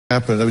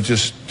It was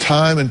just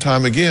time and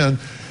time again,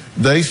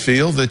 they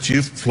feel that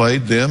you've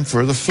played them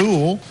for the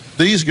fool.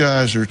 These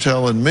guys are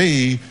telling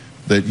me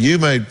that you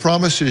made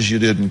promises you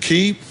didn't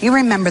keep. You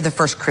remember the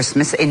first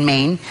Christmas in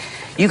Maine?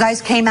 You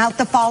guys came out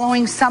the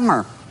following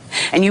summer,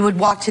 and you would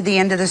walk to the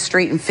end of the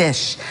street and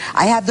fish.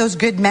 I have those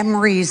good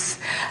memories.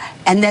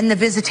 And then the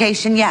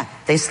visitation, yeah,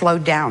 they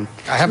slowed down.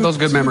 I have those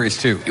good memories,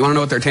 too. You want to know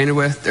what they're tainted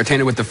with? They're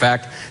tainted with the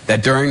fact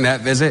that during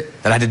that visit,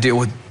 that I had to deal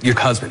with your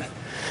husband,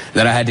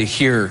 that I had to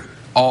hear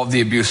all of the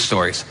abuse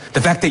stories,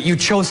 the fact that you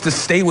chose to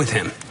stay with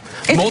him.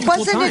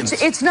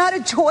 It's not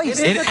a choice.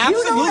 It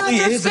absolutely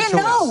is a choice.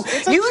 No,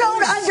 you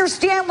don't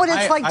understand what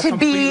it's like to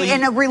be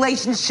in a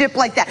relationship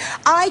like that.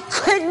 I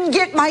couldn't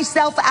get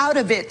myself out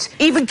of it.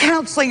 Even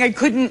counseling, I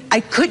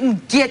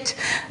couldn't get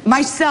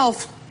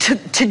myself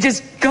to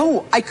just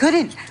go. I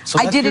couldn't. So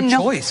I didn't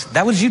know. Choice.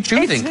 That was you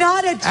choosing. It's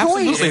not a choice.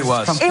 Absolutely it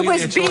was. It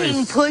was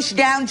being pushed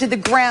down to the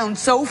ground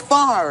so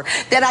far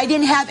that I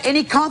didn't have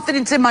any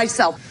confidence in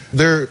myself.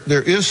 There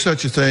is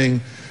such a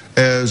thing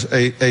as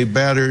a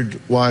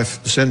battered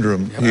wife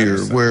syndrome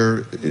here,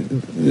 where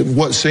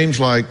what seems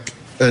like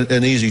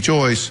an easy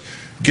choice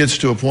gets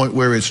to a point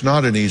where it's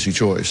not an easy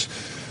choice.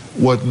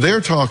 What they're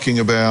talking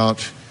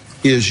about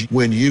is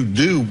when you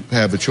do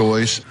have a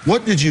choice.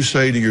 What did you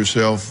say to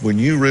yourself when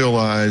you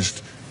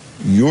realized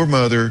your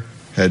mother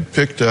had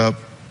picked up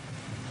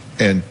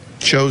and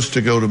chose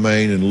to go to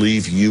Maine and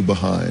leave you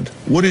behind?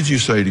 What did you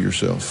say to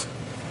yourself?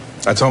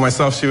 I told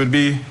myself she would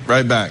be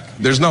right back.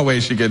 There's no way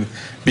she could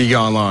be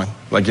gone long.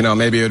 Like, you know,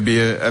 maybe it would be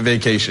a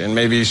vacation.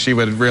 Maybe she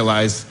would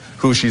realize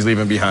who she's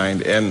leaving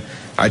behind. And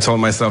I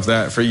told myself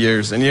that for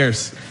years and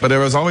years. But there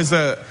was always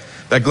that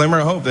glimmer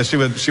of hope that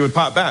she would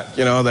pop back,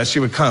 you know, that she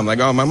would come. Like,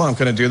 oh, my mom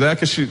couldn't do that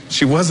because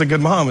she was a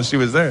good mom and she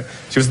was there.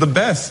 She was the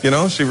best, you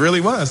know, she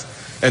really was.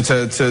 And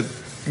to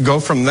go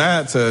from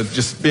that to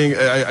just being,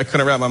 I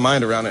couldn't wrap my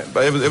mind around it.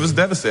 But it was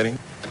devastating.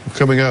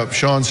 Coming up,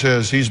 Sean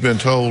says he's been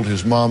told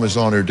his mom is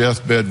on her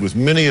deathbed with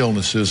many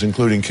illnesses,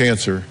 including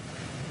cancer.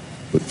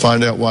 But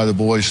find out why the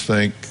boys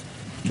think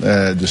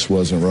this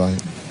wasn't right.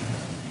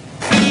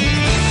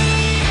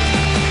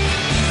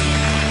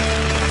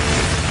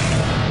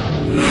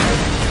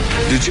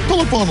 Did you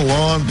pull up on the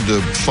lawn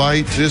to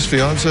fight his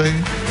fiance?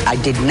 I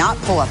did not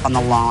pull up on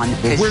the lawn.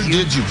 Well, where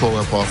did you pull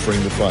up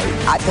offering to fight?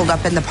 I pulled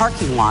up in the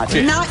parking lot,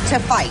 not to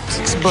fight.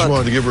 You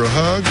wanted to give her a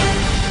hug?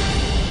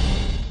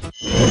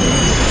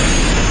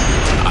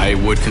 I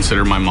would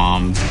consider my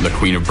mom the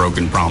queen of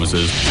broken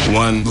promises.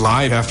 One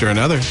lie after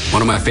another.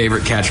 One of my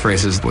favorite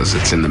catchphrases was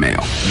 "it's in the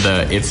mail."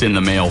 The "it's in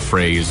the mail"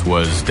 phrase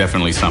was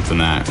definitely something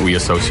that we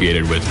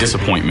associated with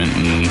disappointment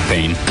and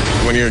pain.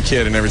 When you're a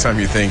kid and every time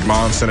you think,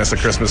 mom sent us a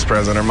Christmas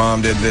present or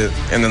mom did it,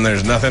 and then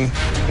there's nothing,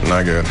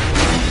 not good.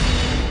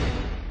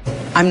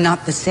 I'm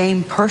not the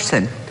same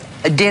person.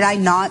 Did I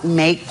not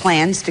make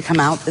plans to come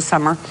out this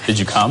summer? Did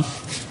you come?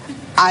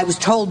 I was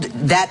told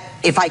that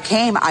if I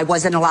came, I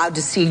wasn't allowed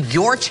to see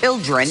your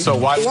children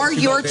or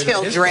your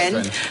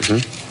children.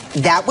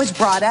 That was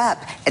brought up,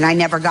 and I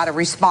never got a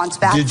response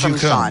back from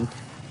Sean.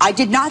 I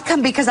did not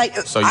come because I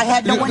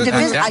had no one to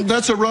visit.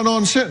 That's a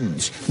run-on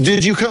sentence.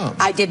 Did you come?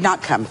 I did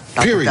not come,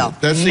 Dr. Period. Bell.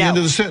 That's the end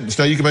of the sentence.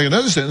 Now, you can make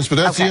another sentence, but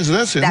that's the end of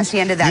that sentence. That's the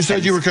end of that You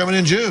said you were coming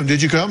in June.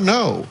 Did you come?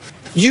 No.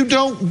 You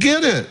don't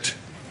get it.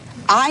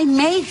 I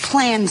made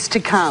plans to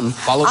come.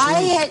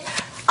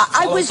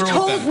 I was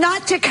told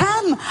not to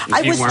come.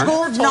 I was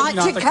told not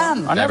to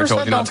come. I never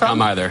told you not to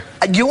come either.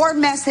 Your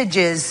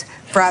messages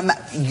from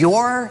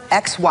your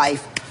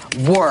ex-wife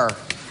were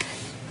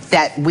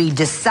that we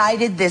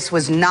decided this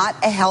was not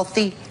a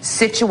healthy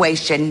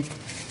situation.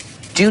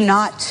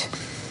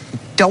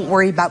 Don't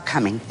worry about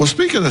coming. Well,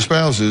 speaking of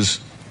spouses,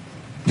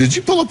 did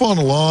you pull up on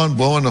the lawn,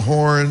 blowing the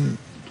horn,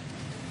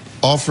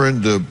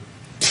 offering to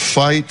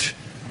fight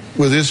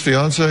with his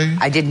fiance?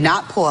 I did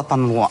not pull up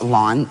on the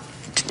lawn.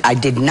 I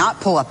did not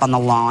pull up on the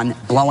lawn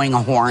blowing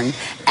a horn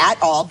at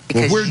all.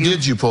 Because where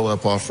did you pull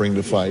up offering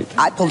to fight?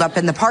 I pulled up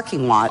in the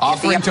parking lot.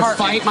 Offering to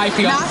fight my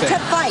fiance. Not to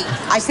fight.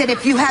 I said,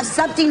 if you have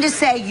something to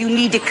say, you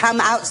need to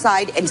come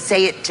outside and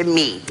say it to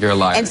me. You're a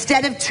liar.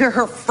 Instead of to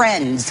her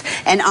friends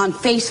and on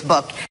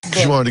Facebook.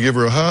 You wanted to give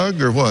her a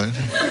hug or what?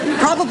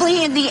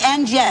 Probably in the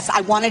end, yes.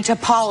 I wanted to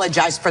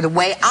apologize for the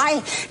way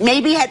I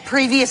maybe had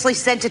previously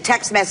sent a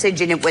text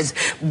message and it was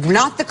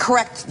not the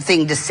correct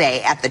thing to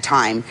say at the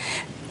time.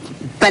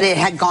 But it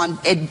had gone,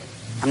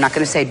 I'm not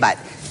going to say but,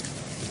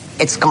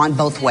 it's gone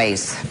both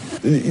ways.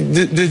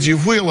 Did you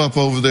wheel up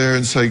over there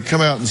and say, come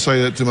out and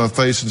say that to my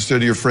face instead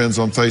of your friends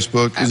on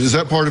Facebook? Is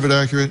that part of it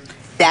accurate?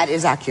 That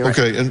is accurate.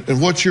 Okay,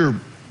 and what you're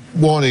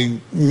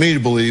wanting me to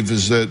believe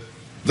is that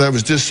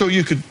was just so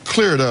you could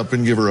clear it up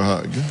and give her a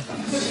hug.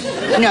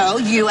 No,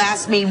 you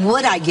asked me,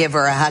 would I give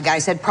her a hug? I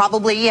said,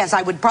 probably yes.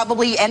 I would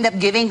probably end up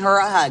giving her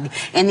a hug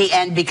in the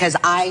end because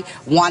I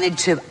wanted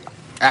to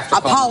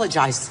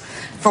apologize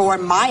for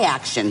my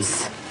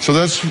actions. So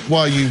that's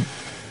why you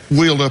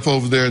wheeled up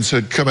over there and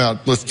said, come out,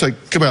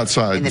 come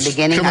outside. In the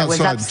beginning, come I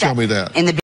was outside upset. and tell me that. In the